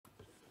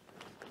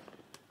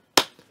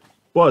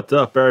What's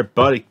up,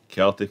 everybody?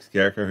 Celtic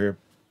Scarecrow here,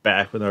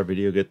 back with our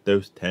video. Get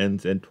those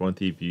 10s and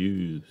 20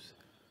 views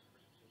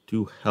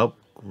to help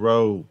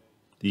grow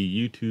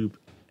the YouTube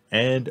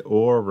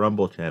and/or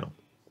Rumble channel.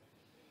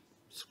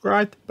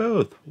 Subscribe to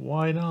both.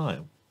 Why not?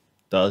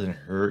 Doesn't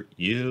hurt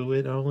you.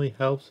 It only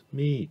helps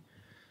me.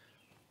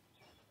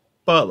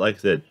 But like I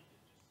said,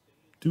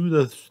 do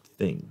those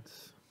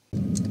things.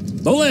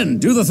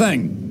 Bolin, do the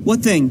thing. What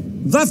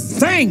thing? The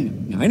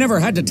thing! I never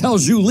had to tell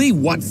Julie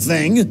what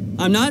thing.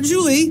 I'm not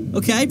Julie,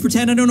 okay?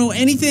 Pretend I don't know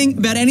anything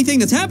about anything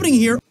that's happening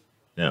here.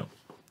 Now,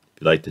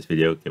 if you like this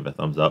video, give it a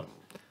thumbs up.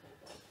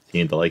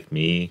 Seem to like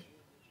me,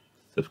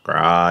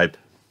 subscribe.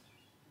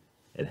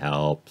 It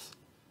helps.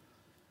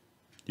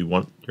 You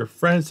want your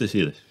friends to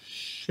see this,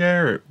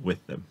 share it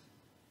with them.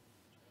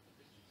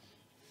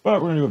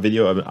 But we're going to do a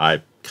video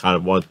I kind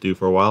of wanted to do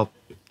for a while.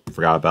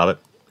 Forgot about it.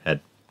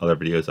 Had other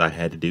videos I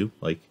had to do,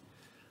 like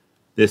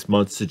this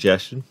month's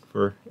suggestion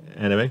for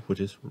anime, which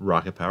is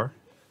Rocket Power.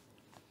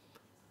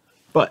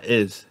 But it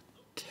is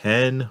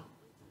 10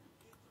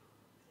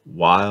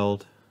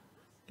 wild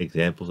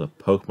examples of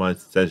Pokemon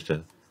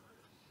Censorship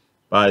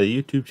by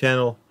the YouTube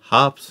channel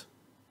Hops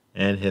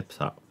and Hips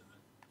Hop.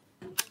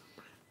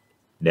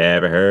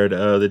 Never heard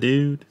of the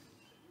dude.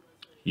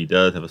 He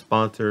does have a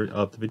sponsor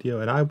of the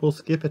video, and I will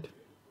skip it.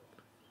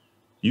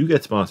 You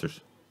get sponsors.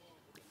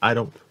 I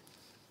don't.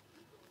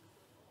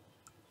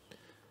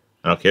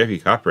 I don't care if you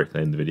copyright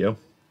claim the video.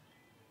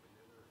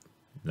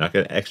 Not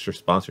getting extra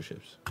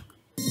sponsorships.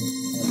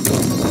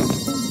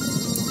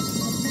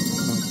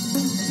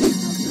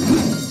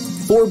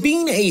 For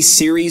being a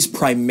series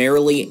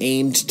primarily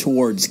aimed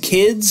towards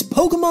kids,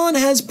 Pokémon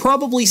has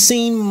probably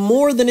seen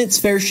more than its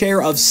fair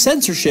share of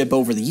censorship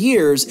over the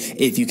years,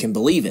 if you can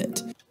believe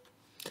it.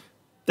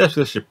 That's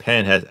because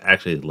Japan has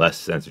actually less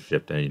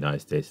censorship than the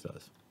United States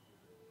does.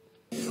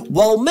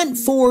 While meant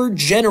for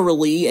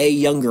generally a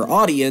younger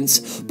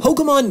audience,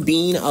 Pokémon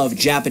being of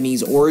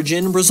Japanese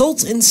origin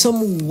results in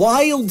some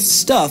wild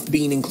stuff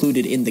being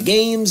included in the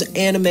games,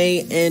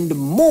 anime, and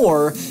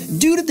more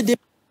due to the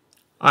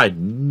I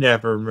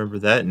never remember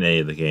that in any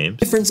of the games.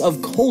 difference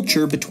of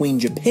culture between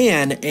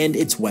Japan and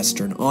its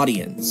Western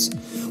audience.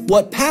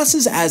 What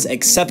passes as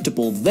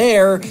acceptable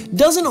there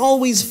doesn't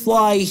always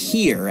fly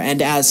here,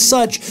 and as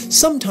such,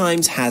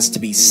 sometimes has to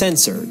be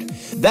censored.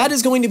 That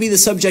is going to be the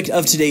subject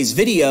of today's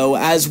video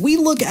as we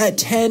look at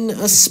 10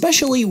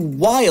 especially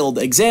wild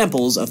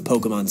examples of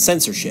Pokemon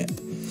censorship.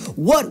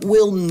 What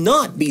will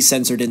not be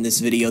censored in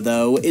this video,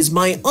 though, is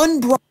my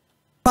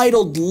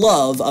unbridled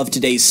love of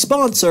today's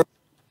sponsor.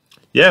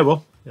 Yeah,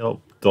 well,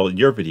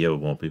 your video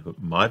won't be,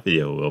 but my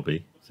video will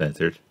be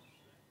censored.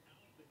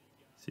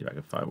 See if I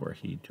can find where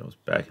he jumps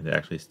back and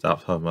actually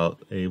stops talking about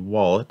a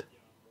wallet.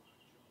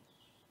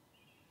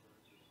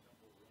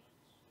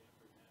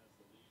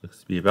 Looks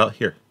to be about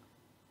here.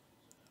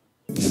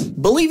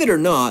 Believe it or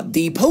not,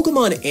 the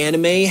Pokemon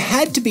anime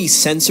had to be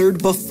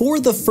censored before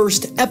the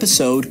first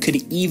episode could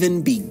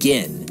even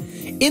begin.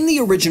 In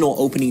the original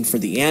opening for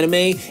the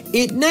anime,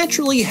 it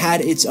naturally had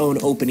its own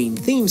opening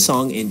theme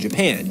song in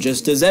Japan,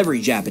 just as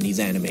every Japanese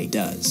anime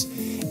does.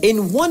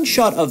 In one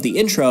shot of the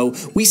intro,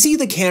 we see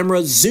the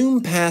camera zoom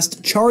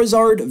past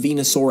Charizard,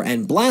 Venusaur,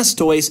 and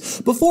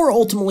Blastoise before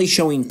ultimately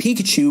showing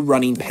Pikachu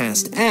running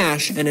past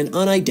Ash and an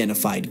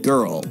unidentified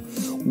girl.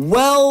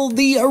 Well,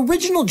 the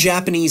original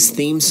Japanese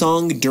theme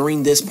song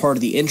during this part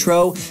of the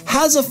intro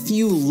has a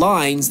few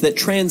lines that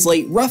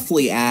translate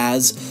roughly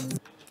as...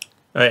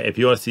 Alright, if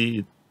you want to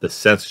see the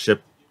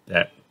censorship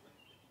that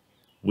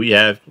we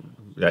have,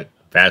 that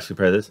vastly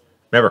compared to this,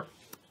 remember,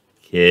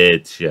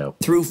 kids show.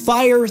 Through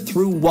fire,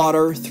 through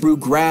water, through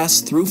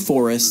grass, through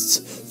forests,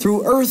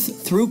 through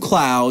earth, through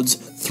clouds,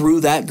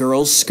 through that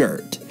girl's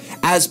skirt.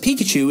 As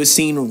Pikachu is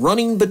seen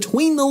running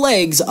between the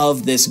legs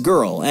of this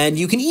girl, and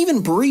you can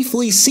even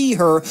briefly see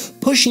her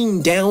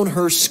pushing down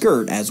her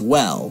skirt as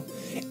well.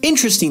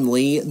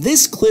 Interestingly,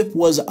 this clip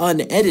was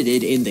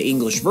unedited in the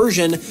English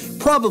version,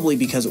 probably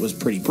because it was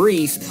pretty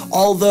brief,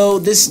 although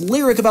this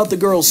lyric about the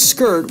girl's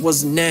skirt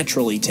was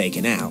naturally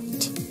taken out.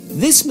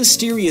 This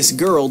mysterious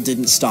girl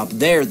didn't stop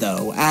there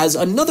though, as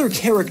another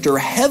character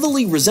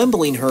heavily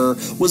resembling her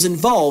was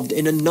involved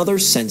in another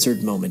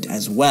censored moment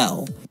as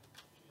well.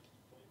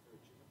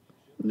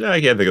 No,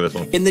 I can't think of this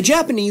one. In the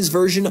Japanese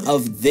version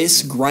of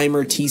this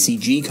Grimer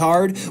TCG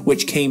card,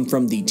 which came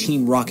from the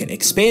Team Rocket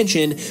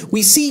expansion,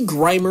 we see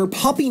Grimer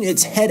popping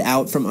its head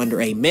out from under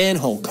a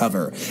manhole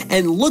cover,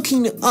 and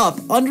looking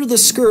up under the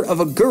skirt of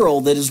a girl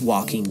that is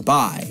walking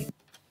by.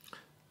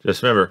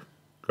 Just remember,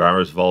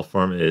 Grimer's evolved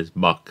form is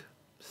Muck.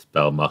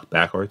 Spell Muck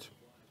backwards.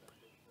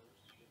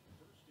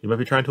 You might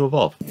be trying to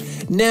evolve.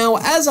 Now,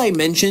 as I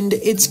mentioned,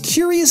 it's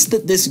curious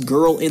that this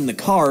girl in the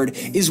card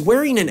is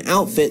wearing an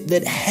outfit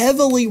that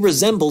heavily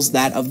resembles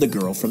that of the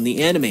girl from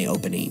the anime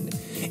opening.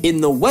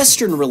 In the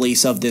Western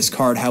release of this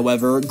card,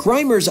 however,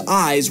 Grimer's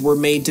eyes were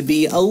made to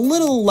be a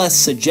little less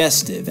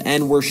suggestive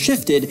and were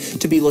shifted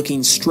to be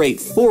looking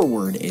straight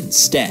forward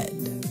instead.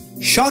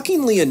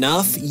 Shockingly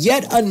enough,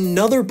 yet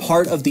another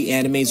part of the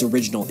anime's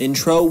original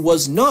intro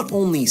was not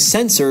only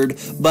censored,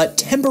 but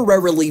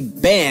temporarily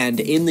banned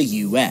in the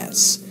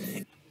US.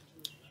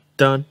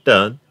 Dun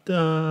dun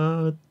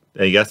dun.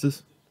 Any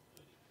guesses?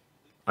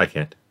 I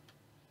can't.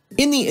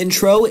 In the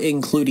intro,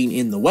 including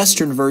in the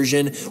Western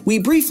version, we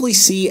briefly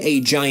see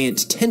a giant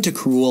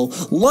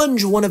tentacruel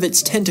lunge one of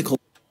its tentacles.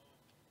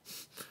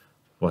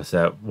 What's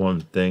that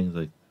one thing?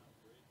 Like,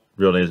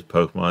 real names of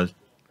Pokemon.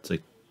 It's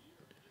like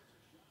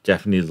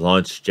Japanese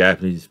launch,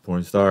 Japanese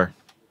porn star.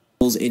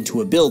 Into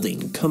a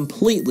building,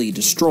 completely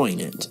destroying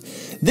it.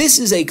 This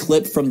is a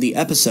clip from the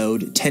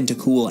episode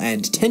Tentacool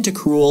and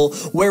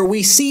Tentacruel, where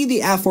we see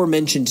the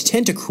aforementioned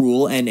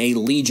Tentacruel and a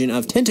legion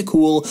of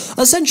Tentacool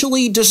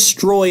essentially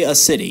destroy a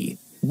city.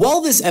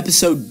 While this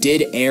episode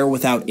did air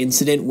without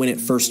incident when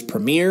it first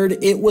premiered,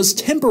 it was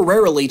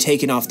temporarily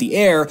taken off the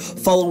air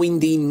following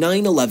the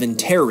 9/11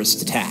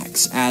 terrorist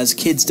attacks, as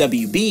Kids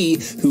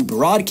WB, who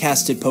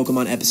broadcasted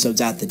Pokemon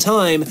episodes at the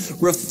time,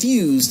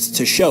 refused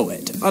to show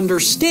it,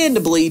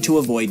 understandably to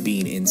avoid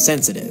being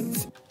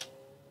insensitive.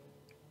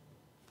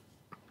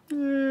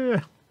 It's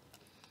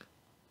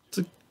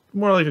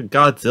more like a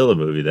Godzilla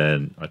movie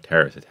than a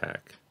terrorist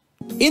attack.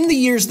 In the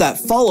years that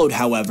followed,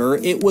 however,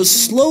 it was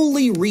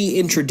slowly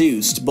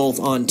reintroduced both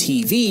on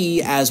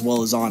TV as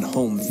well as on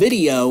home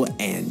video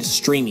and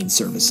streaming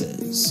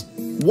services.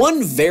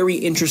 One very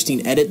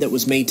interesting edit that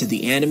was made to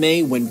the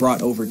anime when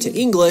brought over to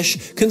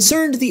English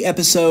concerned the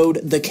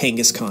episode The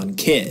Kangaskhan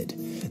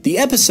Kid. The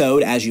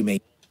episode, as you may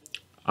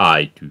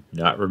I do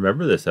not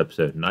remember this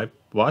episode, and I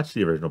watched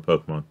the original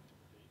Pokemon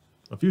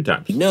a few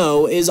times.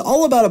 know, is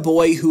all about a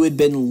boy who had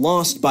been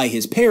lost by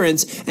his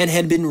parents and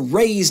had been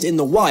raised in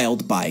the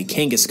wild by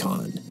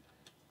Kangaskhan.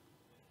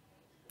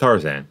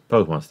 Tarzan,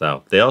 Pokemon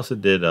style. They also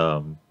did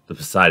the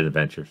Poseidon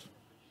Adventures.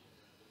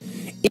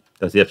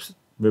 That's the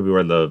movie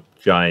where the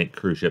giant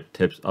cruise ship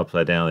tips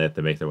upside down and they have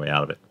to make their way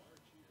out of it.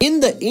 In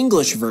the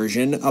English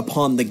version,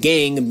 upon the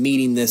gang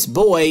meeting this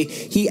boy,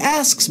 he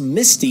asks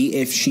Misty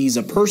if she's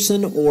a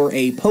person or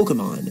a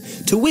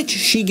Pokemon, to which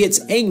she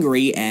gets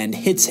angry and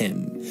hits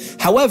him.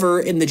 However,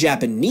 in the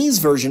Japanese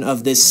version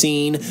of this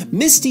scene,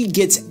 Misty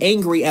gets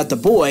angry at the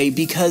boy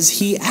because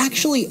he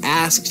actually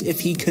asked if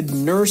he could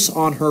nurse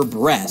on her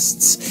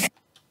breasts.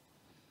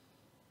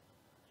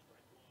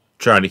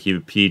 Trying to keep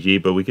it PG,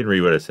 but we can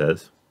read what it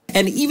says.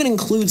 And even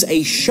includes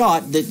a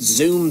shot that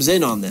zooms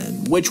in on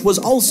them, which was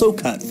also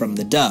cut from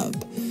the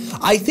dub.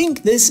 I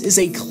think this is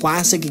a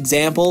classic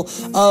example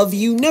of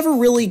you never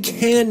really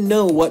can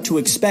know what to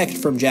expect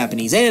from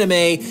Japanese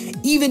anime,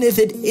 even if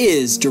it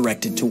is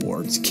directed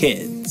towards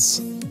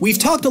kids. We've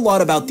talked a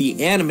lot about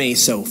the anime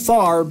so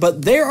far,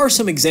 but there are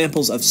some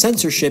examples of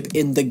censorship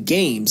in the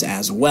games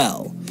as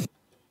well.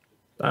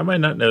 I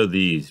might not know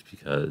these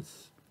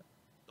because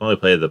I only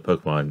played the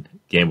Pokemon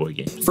Game Boy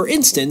games. For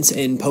instance,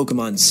 in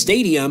Pokemon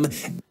Stadium...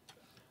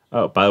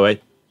 Oh, by the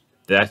way,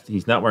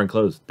 he's not wearing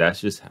clothes. That's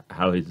just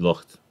how he's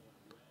looked.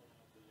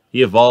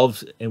 He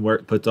evolves and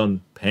puts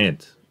on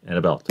pants and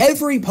a belt.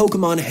 Every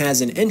Pokemon has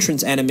an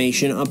entrance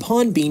animation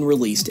upon being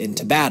released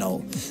into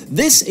battle.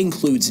 This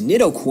includes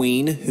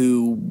Nidoqueen,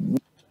 who,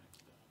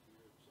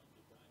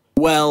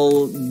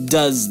 well,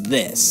 does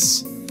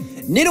this.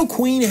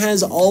 Nidoqueen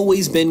has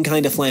always been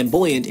kind of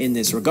flamboyant in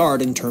this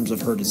regard in terms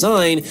of her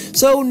design,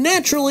 so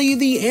naturally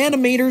the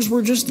animators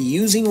were just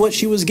using what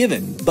she was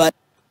given, but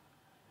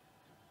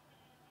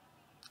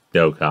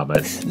no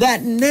comment.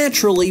 That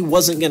naturally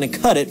wasn't going to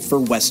cut it for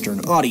Western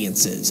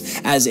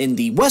audiences, as in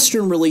the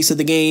Western release of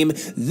the game,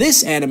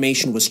 this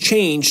animation was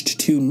changed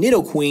to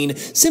Nidoqueen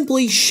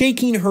simply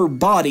shaking her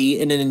body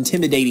in an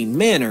intimidating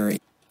manner.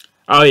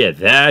 Oh yeah,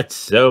 that's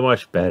so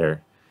much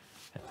better.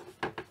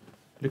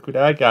 Look what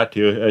I got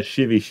to, a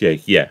shivvy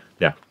shake. Yeah.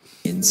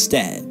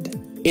 Instead.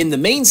 In the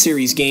main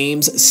series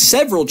games,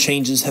 several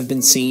changes have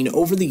been seen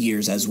over the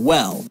years as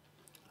well.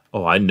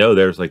 Oh, I know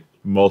there's like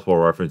multiple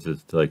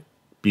references to like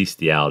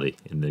bestiality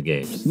in the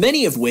games.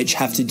 Many of which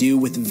have to do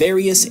with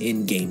various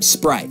in-game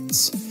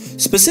sprites.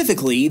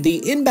 Specifically,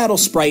 the in-battle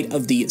sprite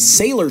of the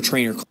Sailor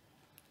Trainer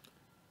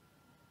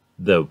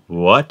The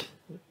what?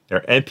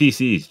 They're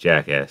NPCs,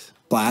 jackass.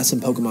 Class in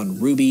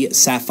Pokemon Ruby,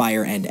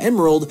 Sapphire, and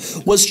Emerald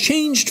was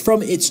changed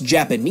from its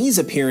Japanese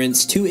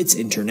appearance to its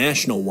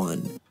international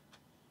one.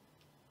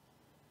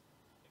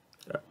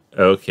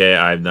 Okay,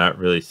 I'm not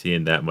really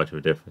seeing that much of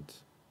a difference.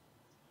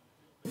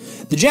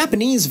 The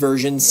Japanese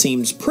version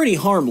seems pretty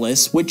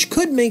harmless, which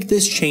could make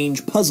this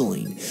change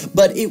puzzling,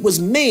 but it was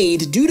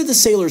made due to the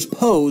sailor's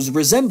pose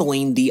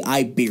resembling the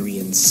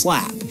Iberian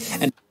slap,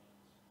 an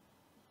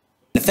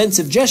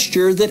offensive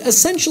gesture that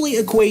essentially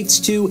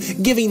equates to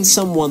giving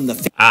someone the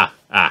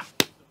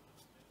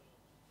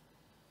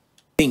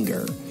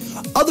finger.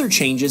 Other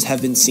changes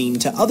have been seen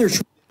to other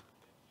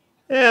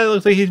Yeah, it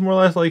looks like he's more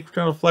or less like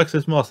trying to flex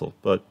his muscle,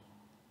 but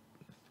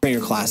trainer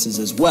classes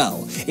as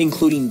well,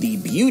 including the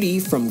Beauty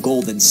from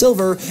Gold and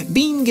Silver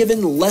being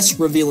given less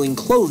revealing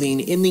clothing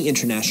in the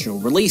international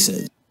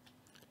releases.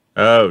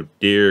 oh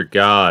dear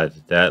God,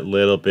 that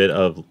little bit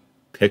of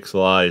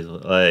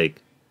pixelized leg.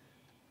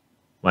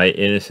 My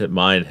innocent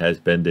mind has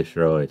been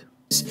destroyed.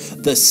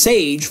 The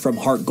sage from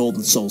Heart Gold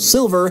and Soul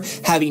Silver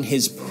having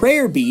his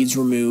prayer beads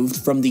removed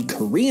from the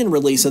Korean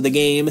release of the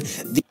game.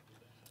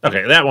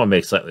 Okay, that one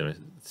makes slightly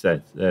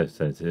sense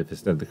if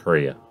it's not the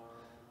Korea.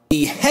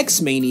 The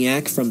Hex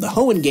Maniac from the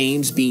Hoenn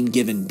games being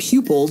given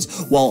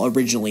pupils while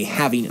originally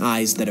having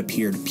eyes that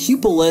appeared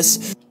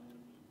pupilless.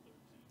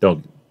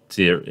 Don't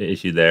see an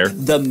issue there.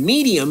 The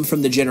Medium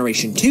from the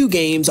Generation 2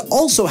 games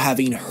also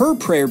having her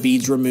prayer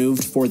beads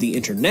removed for the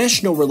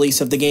international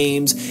release of the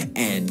games,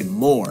 and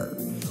more.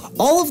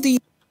 All of these...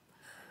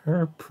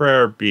 Her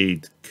prayer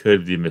beads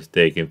could be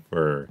mistaken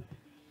for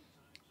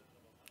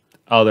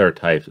other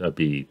types of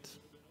beads.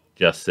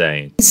 Just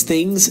saying. These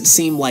things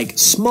seem like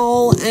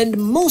small and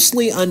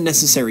mostly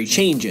unnecessary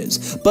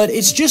changes, but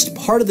it's just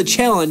part of the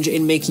challenge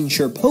in making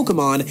sure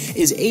Pokémon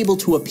is able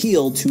to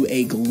appeal to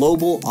a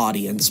global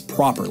audience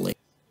properly.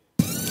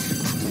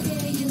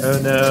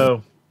 Oh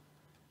no.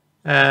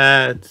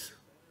 Ads.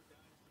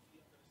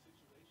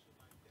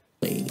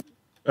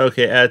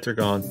 Okay, ads are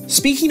gone.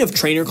 Speaking of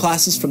trainer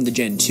classes from the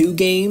Gen 2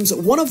 games,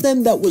 one of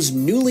them that was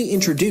newly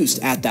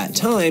introduced at that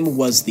time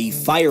was the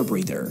Fire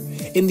Breather.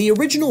 In the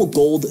original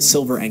Gold,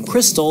 Silver, and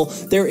Crystal,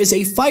 there is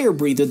a Fire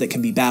Breather that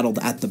can be battled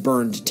at the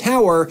Burned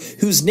Tower,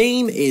 whose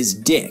name is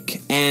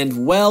Dick.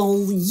 And,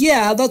 well,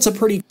 yeah, that's a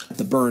pretty...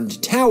 The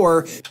Burned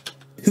Tower,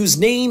 whose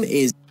name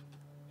is...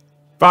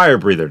 Fire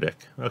Breather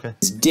Dick. Okay.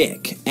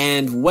 Dick.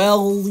 And,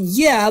 well,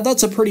 yeah,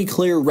 that's a pretty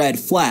clear red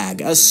flag,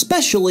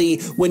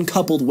 especially when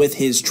coupled with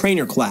his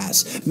trainer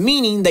class,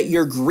 meaning that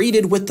you're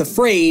greeted with the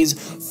phrase,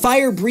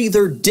 Fire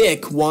Breather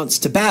Dick wants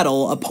to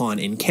battle upon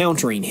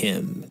encountering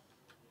him.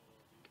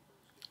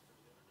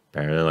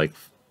 Apparently, like,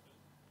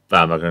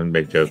 I'm not going to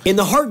make jokes. In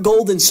the Heart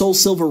Gold and Soul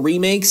Silver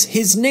remakes,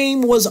 his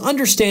name was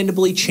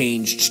understandably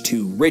changed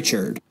to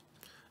Richard.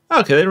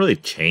 Okay, they didn't really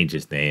change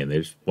his name. They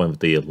just went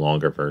with the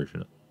longer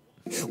version.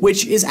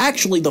 Which is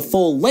actually the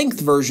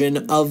full-length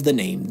version of the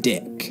name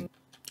Dick.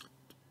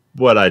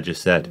 What I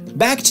just said.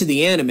 Back to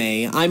the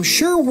anime, I'm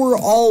sure we're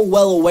all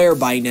well aware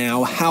by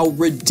now how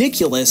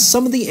ridiculous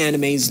some of the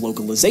anime's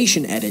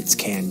localization edits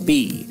can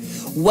be.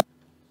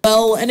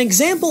 Well, an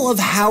example of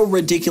how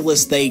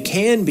ridiculous they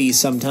can be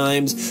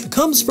sometimes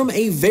comes from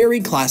a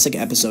very classic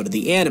episode of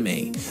the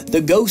anime,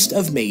 The Ghost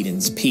of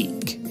Maiden's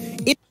Peak.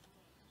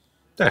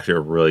 It's actually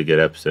a really good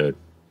episode.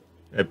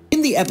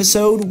 In the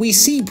episode, we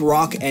see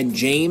Brock and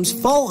James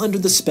fall under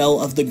the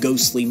spell of the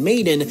ghostly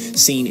maiden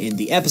seen in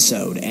the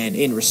episode, and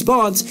in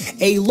response,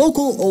 a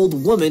local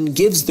old woman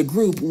gives the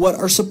group what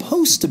are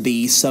supposed to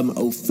be some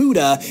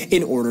ofuda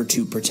in order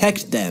to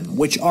protect them,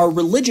 which are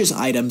religious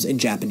items in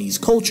Japanese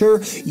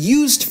culture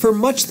used for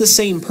much the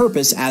same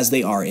purpose as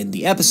they are in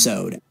the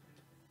episode.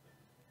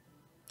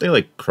 They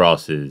like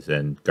crosses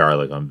and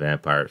garlic on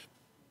vampires,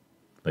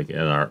 like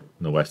in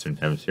the Western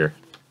Hemisphere.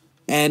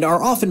 And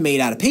are often made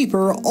out of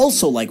paper,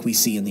 also like we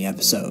see in the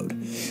episode.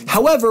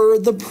 However,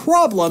 the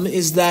problem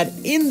is that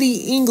in the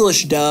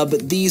English dub,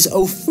 these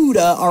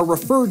ofuda are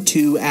referred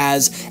to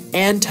as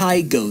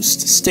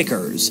anti-ghost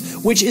stickers,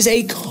 which is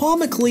a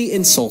comically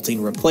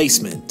insulting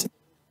replacement.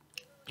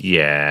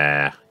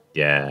 Yeah,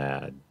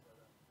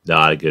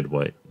 not a good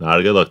way.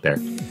 Not a good look there.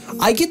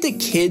 I get that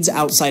kids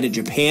outside of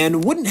Japan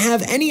wouldn't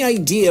have any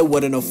idea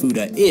what an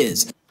ofuda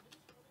is.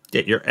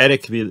 Yeah, your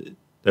edit could be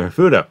the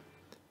ofuda.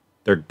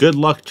 They're good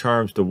luck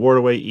charms to ward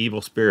away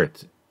evil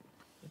spirits.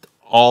 That's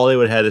all they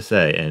would have to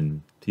say.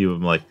 And people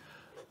would be like,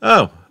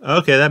 oh,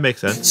 okay, that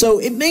makes sense. So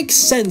it makes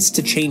sense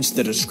to change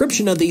the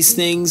description of these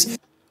things.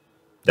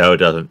 No, it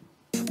doesn't.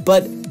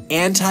 But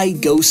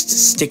anti-ghost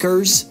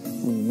stickers?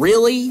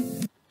 Really?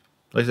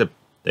 Like I said,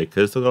 they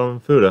could have still gone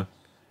with Fuda.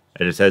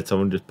 I just had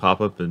someone just pop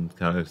up and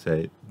kind of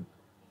say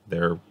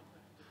they're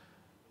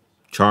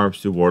charms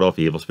to ward off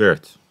evil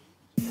spirits.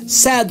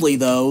 Sadly,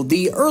 though,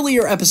 the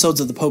earlier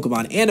episodes of the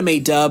Pokemon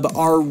anime dub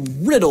are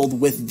riddled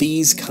with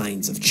these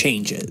kinds of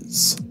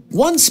changes.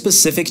 One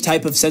specific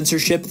type of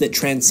censorship that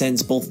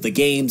transcends both the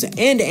games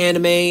and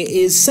anime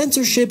is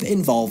censorship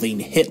involving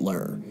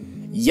Hitler.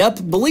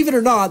 Yup, believe it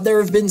or not,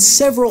 there have been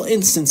several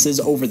instances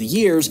over the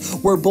years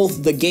where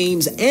both the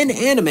games and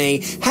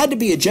anime had to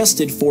be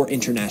adjusted for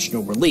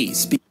international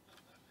release.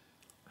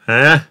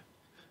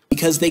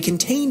 Because they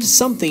contained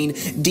something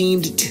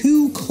deemed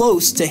too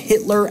close to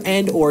Hitler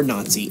and or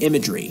Nazi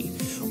imagery.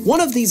 One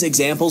of these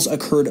examples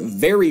occurred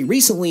very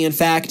recently, in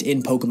fact,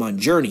 in Pokemon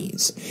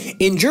Journeys.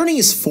 In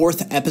Journey's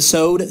 4th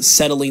episode,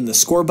 Settling the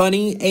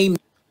Scorbunny, a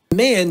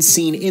man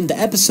seen in the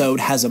episode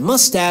has a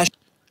mustache.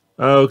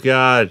 Oh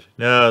god,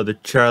 no, the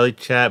Charlie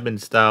Chaplin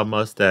style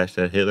mustache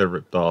that Hitler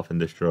ripped off and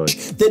destroyed.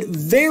 That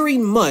very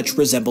much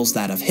resembles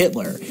that of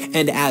Hitler,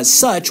 and as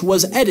such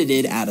was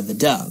edited out of the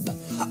dub.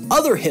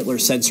 Other Hitler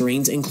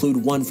censorings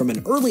include one from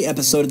an early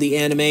episode of the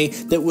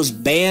anime that was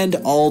banned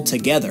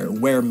altogether,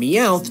 where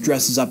Meowth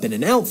dresses up in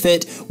an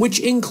outfit which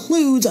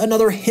includes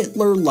another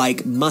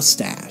Hitler-like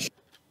mustache.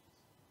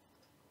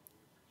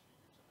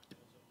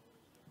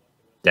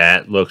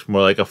 That looks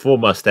more like a full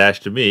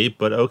mustache to me,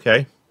 but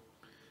okay.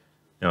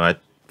 No, I'm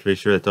pretty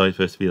sure that's only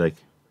supposed to be like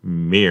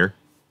Mir.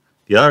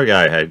 The other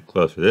guy had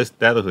closer.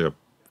 That looks like a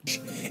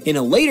In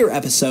a later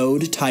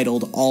episode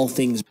titled All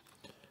Things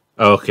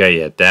Okay,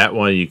 yeah, that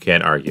one you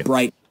can't argue.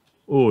 Bright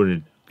Ooh,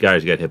 the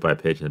guys got hit by a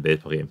pitch in the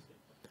baseball game.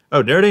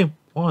 Oh, Notre Dame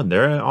won.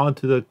 They're on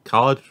to the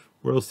College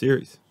World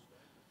Series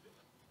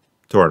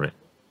tournament.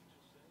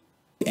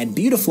 and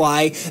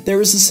Beautifly,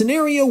 there is a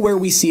scenario where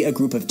we see a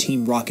group of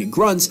Team Rocket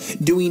grunts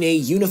doing a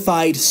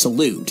unified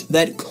salute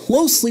that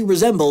closely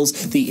resembles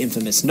the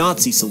infamous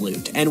Nazi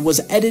salute and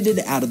was edited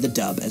out of the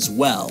dub as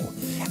well.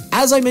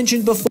 As I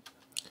mentioned before,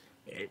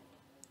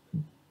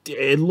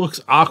 It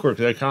looks awkward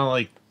because I kind of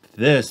like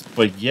this,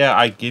 but yeah,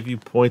 I give you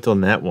points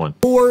on that one.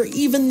 or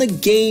even the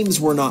games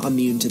were not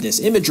immune to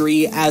this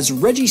imagery, as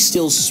Reggie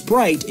Steele's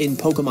sprite in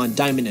Pokemon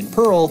Diamond and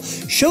Pearl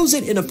shows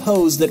it in a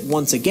pose that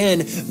once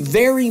again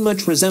very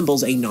much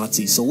resembles a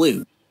Nazi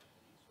salute.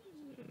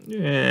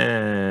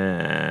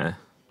 Yeah.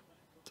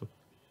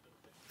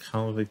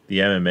 Kind of like the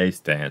MMA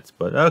stance,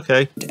 but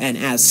okay. And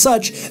as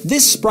such,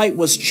 this sprite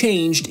was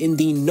changed in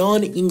the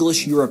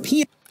non-English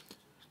European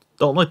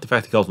Don't like the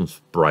fact he calls them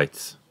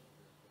sprites.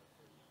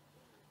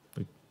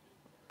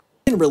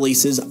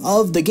 releases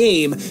of the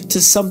game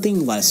to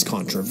something less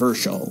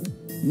controversial.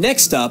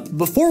 Next up,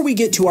 before we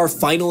get to our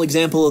final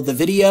example of the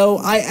video,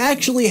 I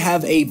actually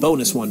have a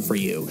bonus one for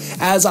you,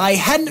 as I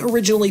hadn't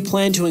originally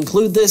planned to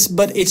include this,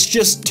 but it's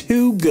just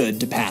too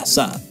good to pass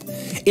up.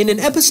 In an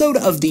episode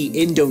of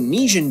the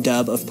Indonesian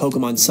dub of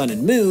Pokemon Sun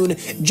and Moon,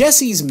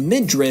 Jessie's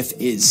midriff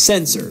is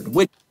censored,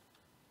 which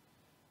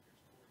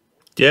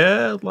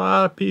Yeah, a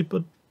lot of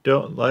people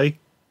don't like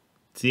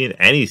seeing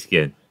any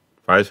skin.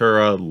 As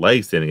her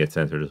legs didn't get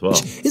censored as well.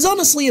 is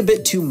honestly a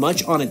bit too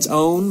much on its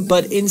own,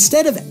 but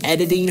instead of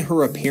editing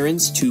her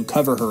appearance to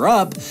cover her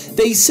up,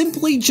 they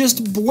simply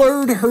just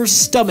blurred her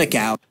stomach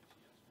out.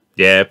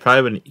 Yeah, it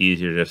probably been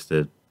easier just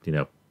to,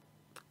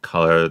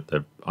 color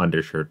the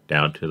undershirt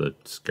down to the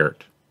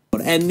skirt.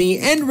 And the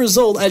end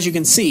result, as you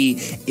can see,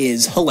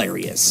 is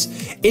hilarious.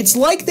 It's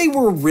like they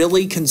were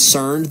really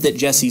concerned that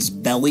Jessie's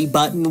belly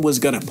button was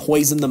gonna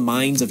poison the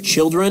minds of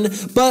children,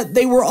 but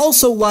they were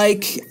also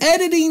like,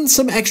 editing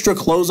some extra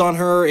clothes on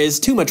her is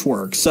too much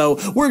work, so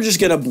we're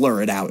just gonna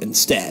blur it out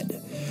instead.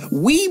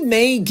 We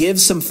may give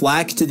some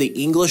flack to the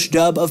English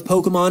dub of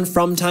Pokemon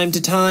from time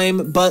to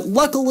time, but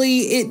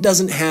luckily it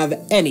doesn't have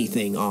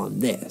anything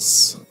on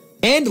this.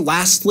 And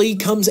lastly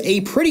comes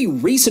a pretty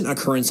recent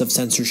occurrence of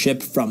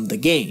censorship from the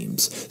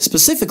games,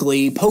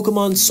 specifically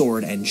Pokemon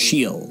Sword and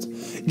Shield.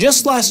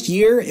 Just last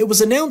year, it was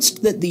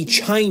announced that the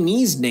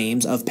Chinese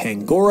names of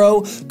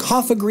Pangoro,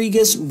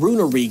 Cofagrigus,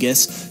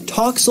 Runarigus,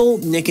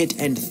 Toxel, Nickit,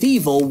 and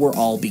Thievul were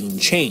all being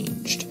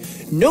changed.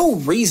 No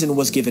reason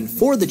was given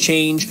for the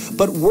change,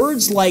 but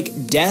words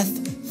like death,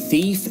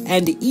 thief,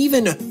 and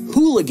even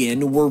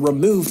hooligan were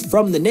removed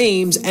from the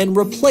names and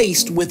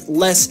replaced with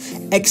less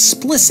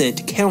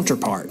explicit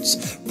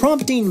counterparts,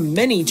 prompting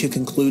many to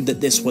conclude that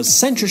this was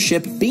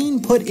censorship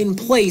being put in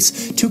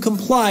place to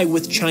comply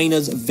with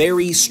China's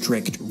very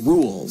strict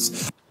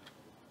rules.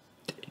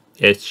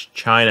 It's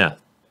China.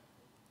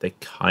 They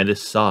kind of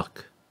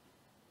suck.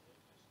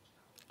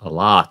 A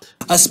lot.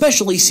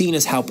 Especially seeing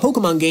as how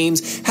Pokemon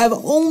games have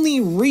only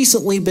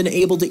recently been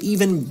able to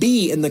even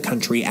be in the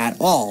country at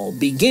all,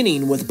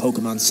 beginning with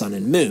Pokemon Sun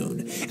and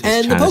Moon.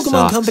 And the Pokemon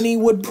sucks. Company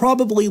would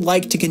probably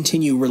like to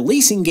continue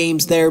releasing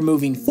games there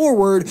moving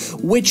forward,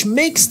 which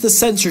makes the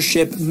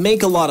censorship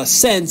make a lot of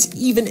sense,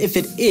 even if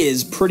it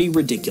is pretty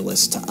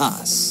ridiculous to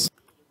us.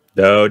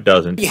 No, it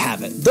doesn't. There you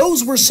have it.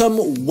 Those were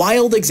some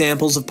wild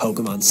examples of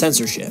Pokemon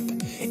censorship.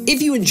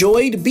 If you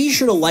enjoyed, be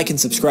sure to like and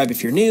subscribe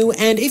if you're new,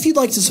 and if you'd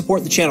like to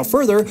support the channel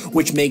further,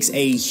 which makes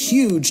a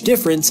huge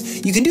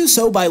difference, you can do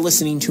so by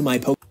listening to my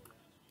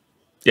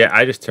Yeah,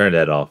 I just turned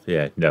that off.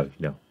 Yeah, no.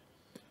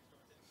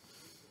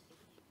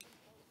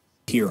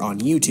 here on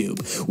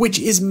YouTube, which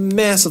is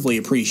massively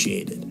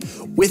appreciated.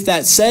 With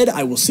that said,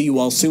 I will see you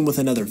all soon with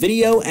another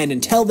video, and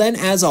until then,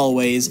 as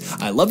always,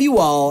 I love you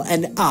all,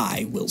 and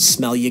I will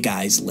smell you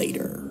guys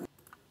later.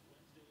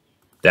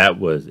 That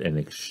was an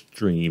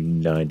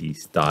extreme 90s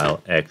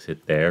style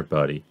exit there,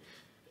 buddy.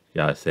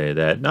 Gotta say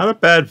that. Not a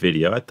bad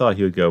video. I thought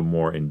he would go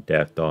more in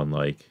depth on,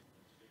 like,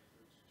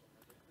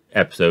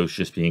 episodes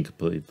just being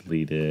completely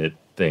deleted,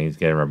 things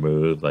getting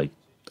removed. Like,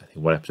 I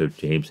think one episode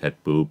James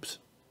had boobs.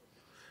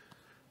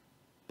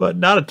 But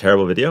not a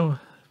terrible video.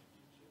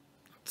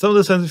 Some of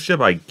the censorship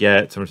I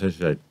get, some of the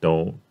censorship I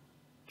don't.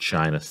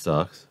 China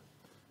sucks.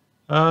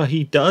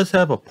 He does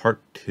have a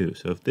part 2,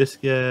 so if this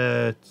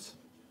gets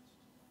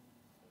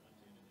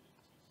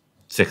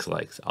 6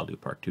 likes, I'll do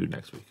part 2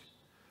 next week.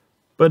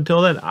 But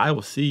until then, I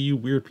will see you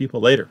weird people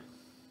later.